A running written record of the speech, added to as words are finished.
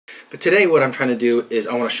But today what I'm trying to do is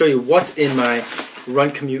I want to show you what's in my Run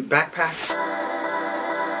Commute backpack.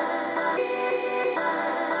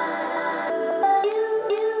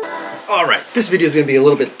 Alright, this video is going to be a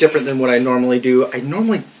little bit different than what I normally do. I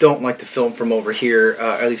normally don't like to film from over here,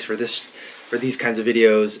 at least for these kinds of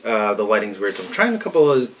videos. The lighting's weird, so I'm trying a couple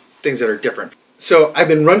of things that are different. So I've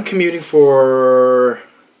been run commuting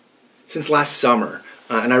since last summer,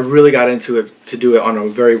 and I really got into it to do it on a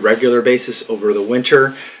very regular basis over the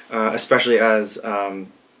winter, especially as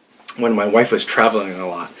when my wife was traveling a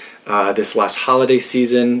lot this last holiday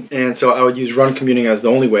season, and so I would use run commuting as the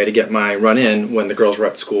only way to get my run in when the girls were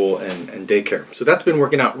at school and daycare. So that's been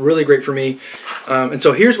working out really great for me. And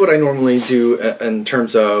so here's what I normally do in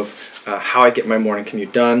terms of how I get my morning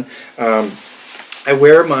commute done. I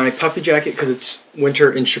wear my puffy jacket because it's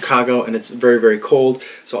winter in Chicago and it's very, very cold.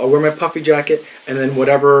 So I'll wear my puffy jacket and then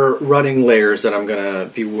whatever running layers that I'm going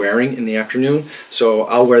to be wearing in the afternoon. So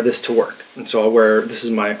I'll wear this to work. And so this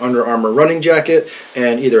is my Under Armour running jacket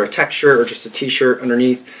and either a tech shirt or just a t-shirt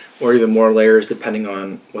underneath, or even more layers depending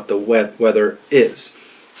on what the weather is.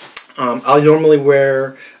 I'll normally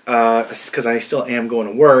wear, because I still am going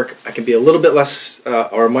to work, I can be a little bit less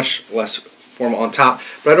or much less formal on top,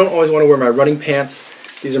 but I don't always want to wear my running pants.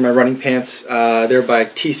 These are my running pants. They're by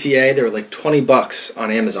TCA. They were like 20 bucks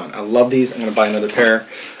on Amazon. I love these. I'm going to buy another pair.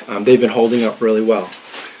 They've been holding up really well.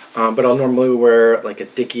 But I'll normally wear like a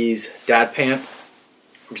Dickies dad pant,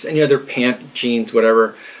 or just any other pant, jeans,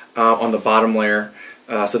 whatever, on the bottom layer,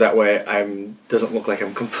 so that way it doesn't look like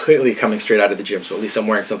I'm completely coming straight out of the gym. So at least I'm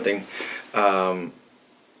wearing something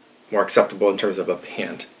more acceptable in terms of a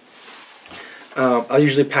pant. I'll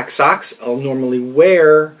usually pack socks. I'll normally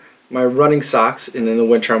wear my running socks, and in the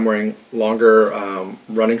winter I'm wearing longer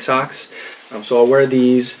running socks. So I'll wear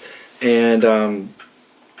these, and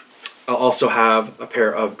I'll also have a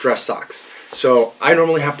pair of dress socks. So I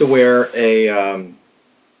normally have to wear a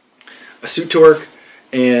suit to work,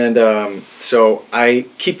 and so I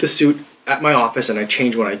keep the suit at my office and I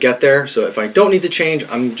change when I get there. So if I don't need to change,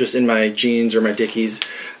 I'm just in my jeans or my Dickies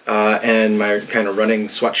and my kind of running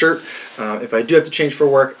sweatshirt. If I do have to change for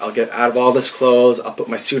work, I'll get out of all this clothes, I'll put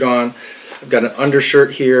my suit on. I've got an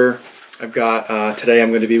undershirt here. I've got, today I'm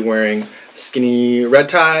going to be wearing skinny red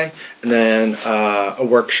tie and then a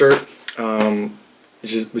work shirt,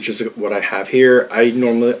 which is what I have here.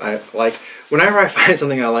 Whenever I find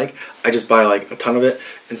something I like, I just buy like a ton of it.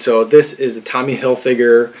 And so this is a Tommy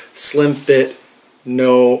Hilfiger slim fit,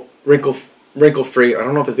 no wrinkle-free. I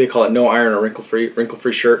don't know if they call it no iron or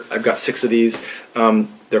wrinkle-free shirt. I've got 6 of these.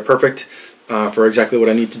 They're perfect for exactly what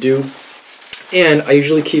I need to do. And I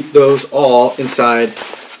usually keep those all inside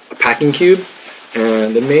a packing cube.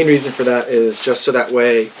 And the main reason for that is just so that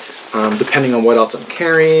way, depending on what else I'm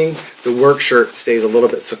carrying, the work shirt stays a little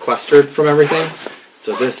bit sequestered from everything.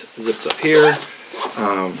 So this zips up here.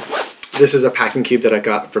 This is a packing cube that I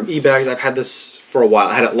got from eBags. I've had this for a while.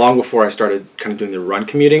 I had it long before I started kind of doing the run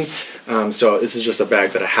commuting. So this is just a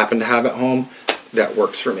bag that I happen to have at home that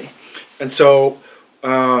works for me. And so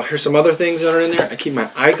here's some other things that are in there. I keep my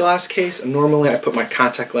eyeglass case, and normally I put my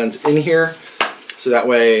contact lens in here. So that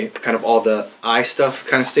way kind of all the eye stuff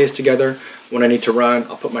kind of stays together. When I need to run,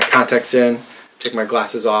 I'll put my contacts in, take my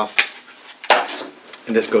glasses off,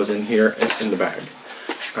 and this goes in here in the bag.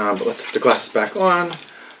 But let's put the glasses back on.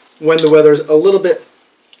 When the weather's a little bit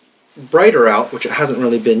brighter out, which it hasn't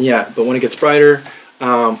really been yet, but when it gets brighter,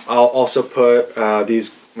 I'll also put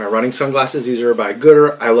my running sunglasses. These are by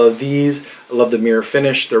Gooder. I love these. I love the mirror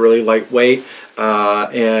finish. They're really lightweight,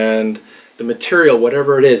 and the material,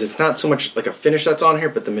 whatever it is, it's not so much like a finish that's on here,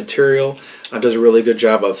 but the material does a really good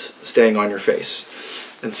job of staying on your face.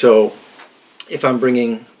 And so if I'm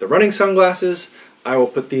bringing the running sunglasses, I will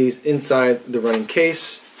put these inside the running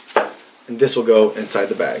case, and this will go inside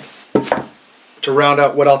the bag. To round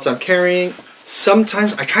out what else I'm carrying,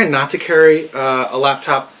 sometimes I try not to carry a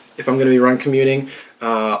laptop if I'm going to be run commuting.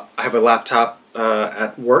 I have a laptop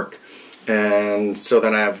at work, and so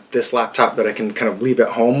then I have this laptop that I can kind of leave at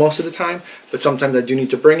home most of the time, but sometimes I do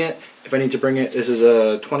need to bring it. If I need to bring it, this is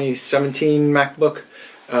a 2017 MacBook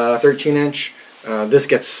 13-inch.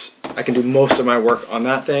 I can do most of my work on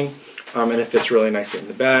that thing, and it fits really nicely in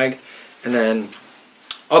the bag. And then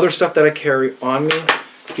other stuff that I carry on me,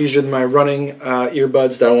 these are my running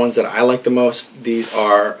earbuds, the ones that I like the most. These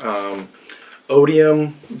are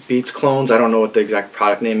Odium Beats clones. I don't know what the exact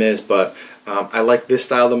product name is, but I like this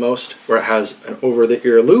style the most, where it has an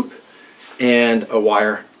over-the-ear loop and a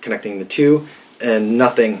wire connecting the two, and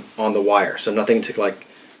nothing on the wire, so nothing to like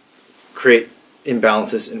create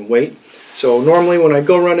imbalances in weight. So normally when I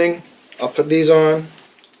go running, I'll put these on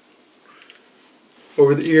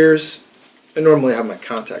over the ears, And normally I have my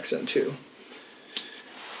contacts in too.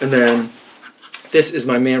 And then this is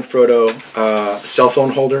my Manfrotto cell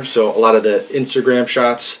phone holder. So a lot of the Instagram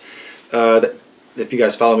shots that if you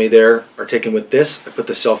guys follow me there are taken with this. I put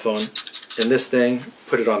the cell phone in this thing,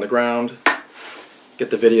 put it on the ground, get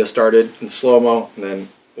the video started in slow-mo, and then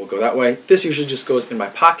we'll go that way. This usually just goes in my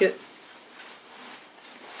pocket.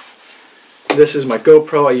 This is my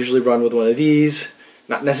GoPro. I usually run with one of these.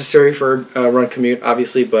 Not necessary for run commute,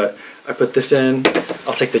 obviously, but I put this in.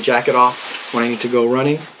 I'll take the jacket off when I need to go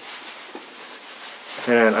running.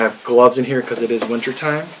 And I have gloves in here because it is winter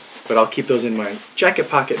time, but I'll keep those in my jacket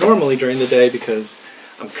pocket normally during the day because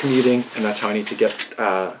I'm commuting and that's how I need to get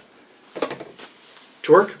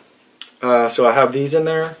to work. So I have these in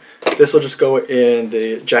there. This will just go in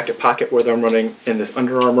the jacket pocket whether I'm running in this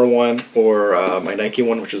Under Armour one or my Nike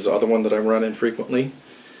one, which is the other one that I run in frequently.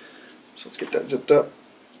 So let's get that zipped up.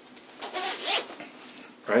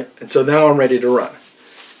 Right, and so now I'm ready to run.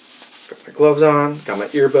 Got my gloves on, got my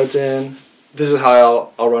earbuds in. This is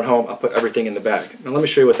how I'll run home. I'll put everything in the bag. Now let me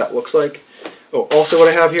show you what that looks like. Oh, also what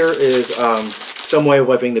I have here is some way of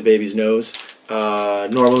wiping the baby's nose.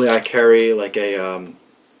 Normally I carry like a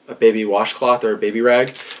baby washcloth or a baby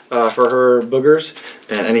rag for her boogers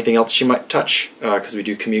and anything else she might touch because we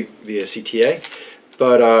do commute via CTA.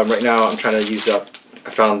 But right now I'm trying to use up, I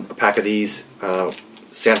found a pack of these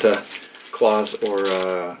Santa Claus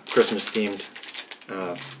or Christmas themed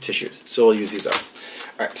tissues. So we'll use these up.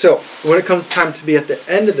 Alright, so when it comes time to be at the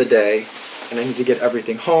end of the day and I need to get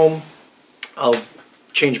everything home, I'll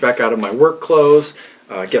change back out of my work clothes,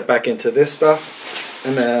 get back into this stuff,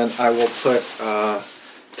 and then I will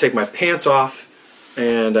take my pants off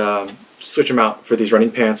and switch them out for these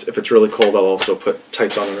running pants. If it's really cold, I'll also put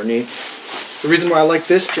tights on underneath. The reason why I like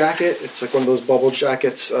this jacket, it's like one of those bubble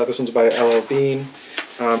jackets. This one's by LL Bean.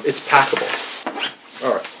 It's packable.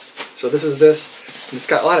 Alright, so this is this. It's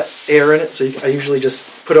got a lot of air in it, so I usually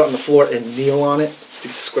just put it on the floor and kneel on it to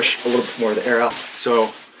squish a little bit more of the air out.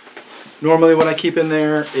 So normally what I keep in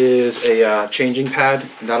there is a changing pad,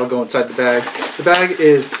 and that'll go inside the bag. The bag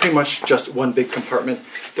is pretty much just one big compartment.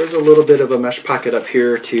 There's a little bit of a mesh pocket up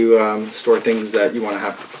here to store things that you want to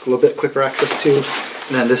have a little bit quicker access to.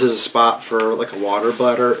 And then this is a spot for like a water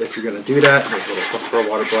bladder if you're going to do that. There's a little hook for a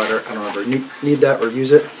water bladder. I don't ever need that or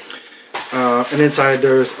use it. And inside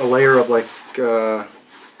there's a layer of like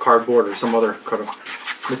cardboard or some other kind of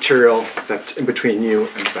material that's in between you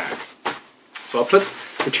and the bag. So I'll put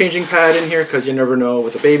the changing pad in here because you never know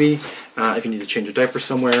with a baby if you need to change a diaper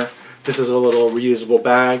somewhere. This is a little reusable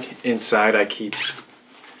bag. Inside I keep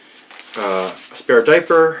a spare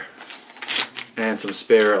diaper and some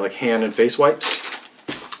spare like hand and face wipes.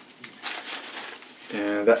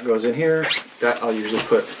 And that goes in here. That I'll usually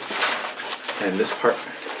put in this part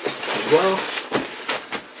as well.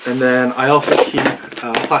 And then I also keep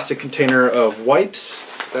a plastic container of wipes,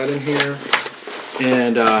 that in here.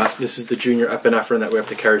 And this is the junior epinephrine that we have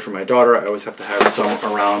to carry for my daughter. I always have to have some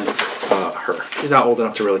around her. She's not old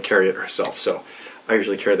enough to really carry it herself, so I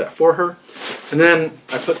usually carry that for her. And then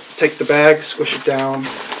I take the bag, squish it down,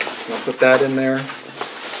 and I'll put that in there,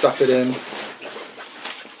 stuff it in,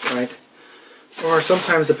 right? Or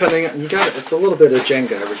sometimes, depending on, it's a little bit of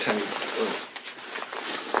Jenga every time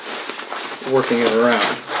you're working it around.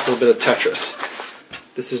 It's a little bit of Tetris.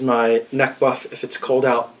 This is my neck buff. If it's cold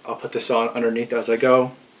out, I'll put this on underneath as I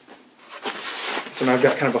go. So now I've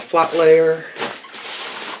got kind of a flat layer.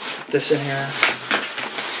 Put this in here.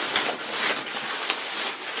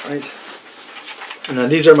 Right. And then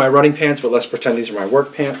these are my running pants, but let's pretend these are my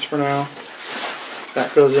work pants for now.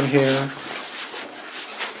 That goes in here.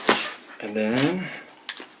 And then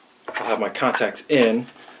I'll have my contacts in.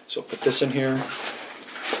 So I'll put this in here.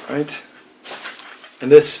 Right.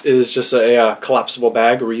 And this is just a collapsible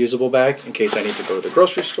bag, a reusable bag, in case I need to go to the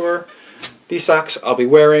grocery store. These socks I'll be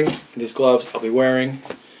wearing, these gloves I'll be wearing,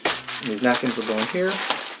 and these napkins will go in here.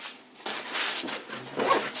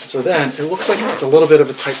 So then, it looks like it's a little bit of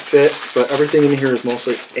a tight fit, but everything in here is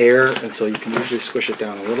mostly air, and so you can usually squish it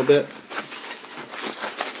down a little bit.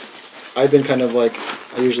 I've been kind of like,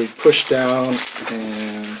 I usually push down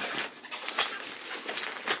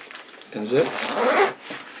and zip,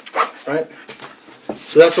 right?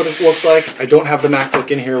 So that's what it looks like. I don't have the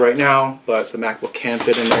MacBook in here right now, but the MacBook can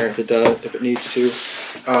fit in there if it needs to.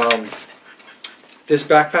 This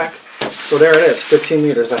backpack, so there it is, 15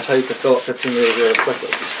 liters. That's how you can fill up 15 liters really quickly.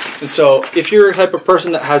 And so if you're a type of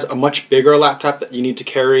person that has a much bigger laptop that you need to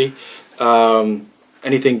carry,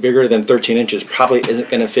 anything bigger than 13 inches probably isn't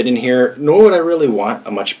going to fit in here, nor would I really want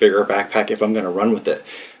a much bigger backpack if I'm going to run with it.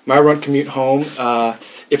 My run commute home,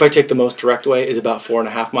 if I take the most direct way, is about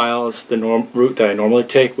 4.5 miles. The route that I normally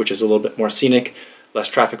take, which is a little bit more scenic, less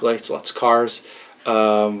traffic lights, less cars.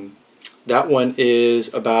 That one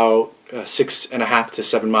is about 6.5 to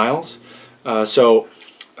 7 miles. So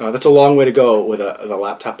that's a long way to go with a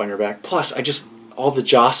laptop on your back. Plus, all the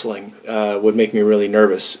jostling would make me really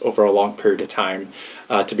nervous over a long period of time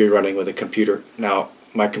to be running with a computer. Now,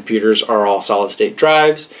 my computers are all solid-state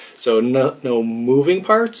drives, so no moving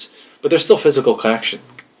parts, but there's still physical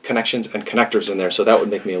connections and connectors in there, so that would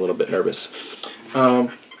make me a little bit nervous.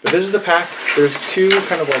 But this is the pack. There's two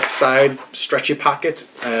kind of like side stretchy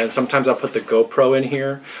pockets, and sometimes I'll put the GoPro in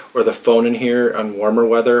here or the phone in here on warmer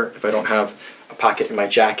weather if I don't have a pocket in my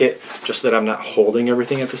jacket, just so that I'm not holding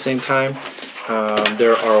everything at the same time.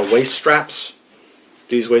 There are waist straps.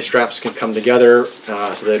 These waist straps can come together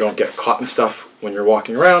so they don't get caught in stuff when you're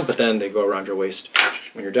walking around, but then they go around your waist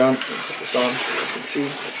when you're done. Let me put this on so you guys can see.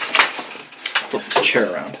 Flip this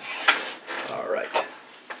chair around. Alright.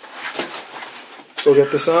 So I'll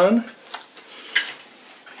get this on.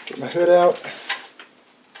 Get my hood out.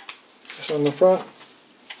 This on the front.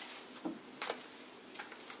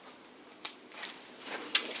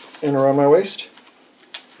 And around my waist.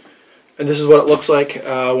 And this is what it looks like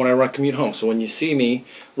when I run commute home. So when you see me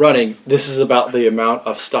running, this is about the amount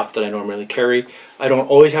of stuff that I normally carry. I don't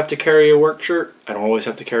always have to carry a work shirt. I don't always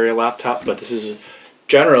have to carry a laptop, but this is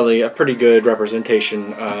generally a pretty good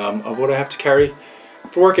representation of what I have to carry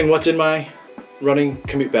for work and what's in my running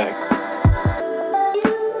commute bag.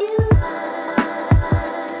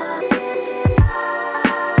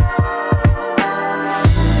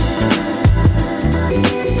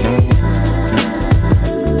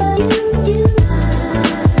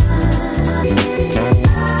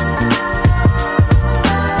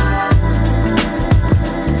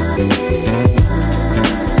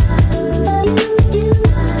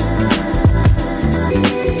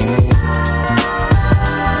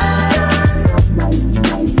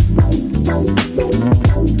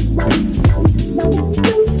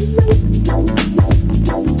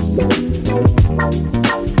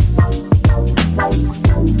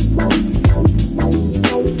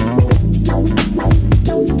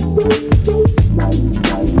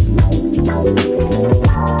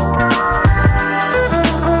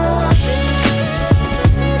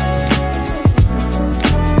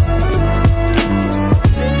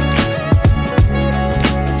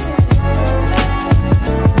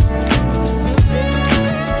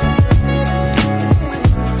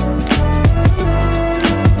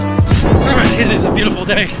 Beautiful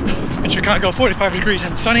day in Chicago, 45 degrees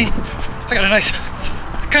and sunny. I got a nice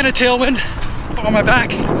kind of tailwind on my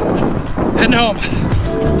back, heading home.